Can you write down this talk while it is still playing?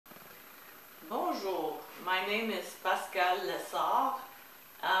Bonjour, my name is Pascale.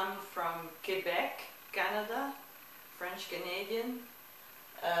 I'm from Quebec, Canada, French Canadian.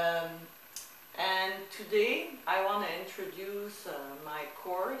 And today I want to introduce my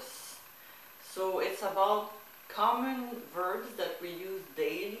course. So it's about common verbs that we use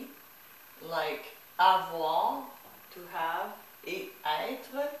daily, like avoir, to have, et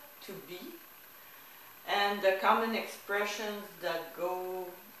être, to be, and the common expressions that go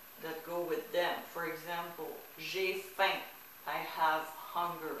with them. For example, j'ai faim, I have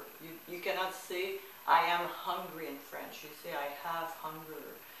hunger. You cannot say I am hungry in French. You say I have hunger.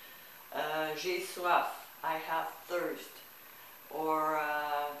 J'ai soif, I have thirst. Or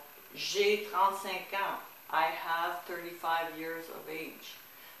j'ai 35 ans, I have 35 years of age.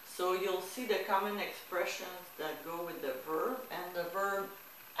 So you'll see the common expressions that go with the verb, and the verb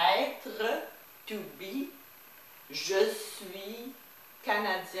être, to be. Je suis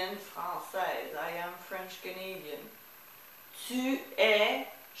Canadienne française. I am French Canadian. Tu es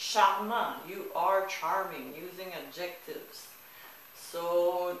charmant. You are charming, using adjectives.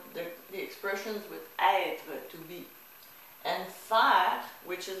 So the expressions with être, to be. And faire,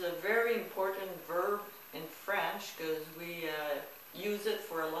 which is a very important verb in French because we use it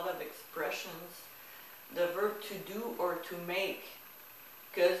for a lot of expressions. The verb to do or to make.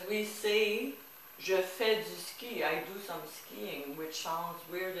 Because we say, je fais du ski, I do some skiing, which sounds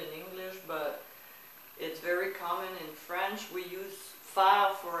weird in English, but it's very common in French. We use faire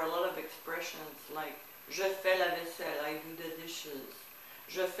for a lot of expressions, like je fais la vaisselle, I do the dishes.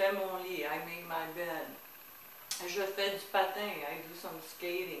 Je fais mon lit, I make my bed. Je fais du patin, I do some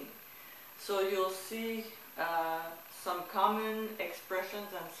skating. So you'll see some common expressions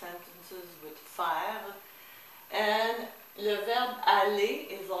and sentences with faire. And the verb aller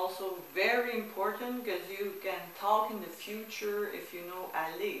is also very important because you can talk in the future if you know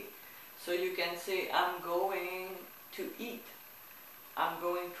aller. So you can say, I'm going to eat, I'm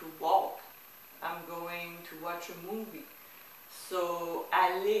going to walk, I'm going to watch a movie. So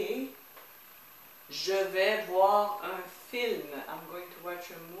aller, je vais voir un film, I'm going to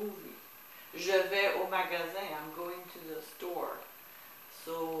watch a movie. Je vais au magasin, I'm going to the store.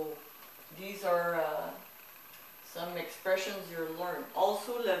 So these are some expressions you'll learn.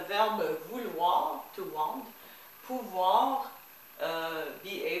 Also le verbe vouloir, to want, pouvoir,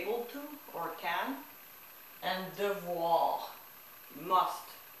 be able to or can, and devoir, must.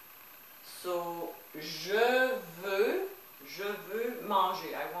 So je veux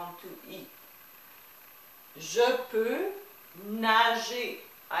manger, I want to eat. Je peux nager,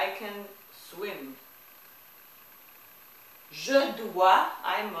 I can swim. Je dois,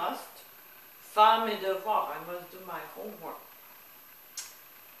 I must, faire mes devoirs, I must do my homework.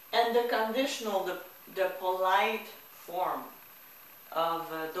 And the conditional, the polite form of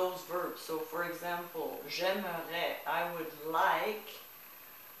those verbs. So for example, j'aimerais, I would like,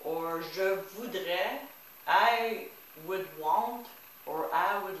 or je voudrais, I would want, or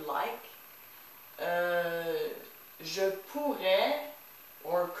I would like. Je pourrais,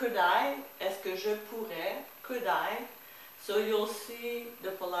 or could I, est-ce que je pourrais, could I. So you'll see the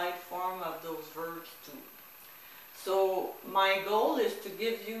polite form of those verbs too. So my goal is to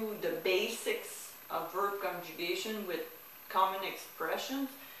give you the basics of verb conjugation with common expressions,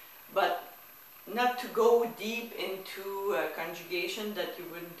 but not to go deep into a conjugation that you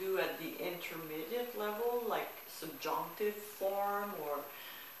wouldn't do at the intermediate level, like subjunctive form or...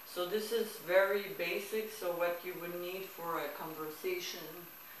 So this is very basic, so what you would need for a conversation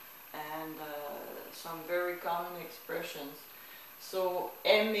and some very common expressions. So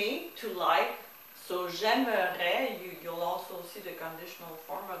aimer, to like. So j'aimerais, you'll also see the conditional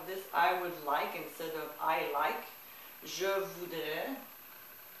form of this. I would like instead of I like. Je voudrais.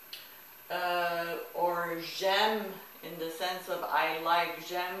 Or j'aime in the sense of I like.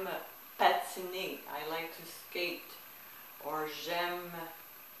 J'aime patiner, I like to skate. Or j'aime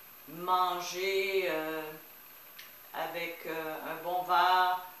manger avec un bon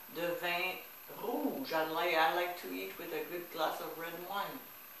verre de vin rouge. I like to eat with a good glass of red wine.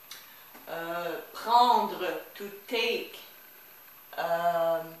 Prendre, to take.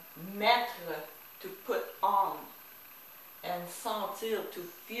 Mettre, to put on. And sentir, to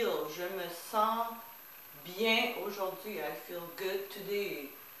feel. Je me sens bien aujourd'hui. I feel good today.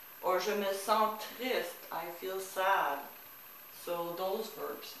 Or je me sens triste. I feel sad. So those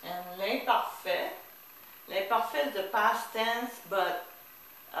verbs. And l'imparfait. L'imparfait is the past tense, but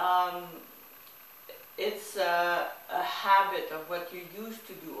it's a habit of what you used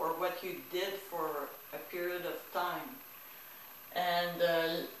to do or what you did for a period of time. And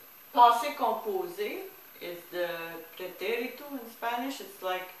passé composé is the pretérito in Spanish. It's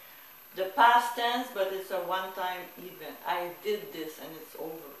like the past tense, but it's a one-time event. I did this and it's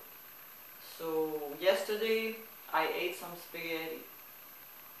over. So yesterday I ate some spaghetti,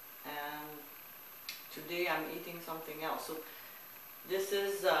 and today I'm eating something else. So this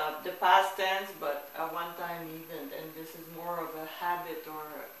is the past tense, but a one-time event, and this is more of a habit, or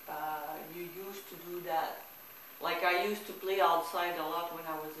you used to do that. Like I used to play outside a lot when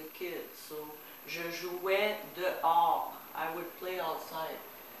I was a kid. So je jouais dehors. I would play outside.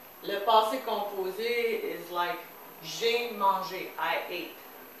 Le passé composé is like j'ai mangé. I ate.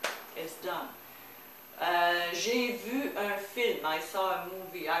 It's done. J'ai vu un film. I saw a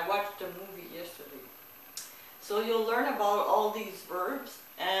movie. I watched a movie yesterday. So you'll learn about all these verbs,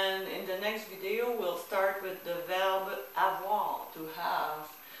 and in the next video we'll start with the verb avoir, to have,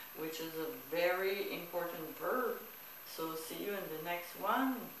 which is a very important verb. So see you in the next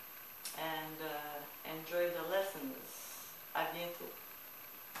one, and enjoy the lessons. À bientôt.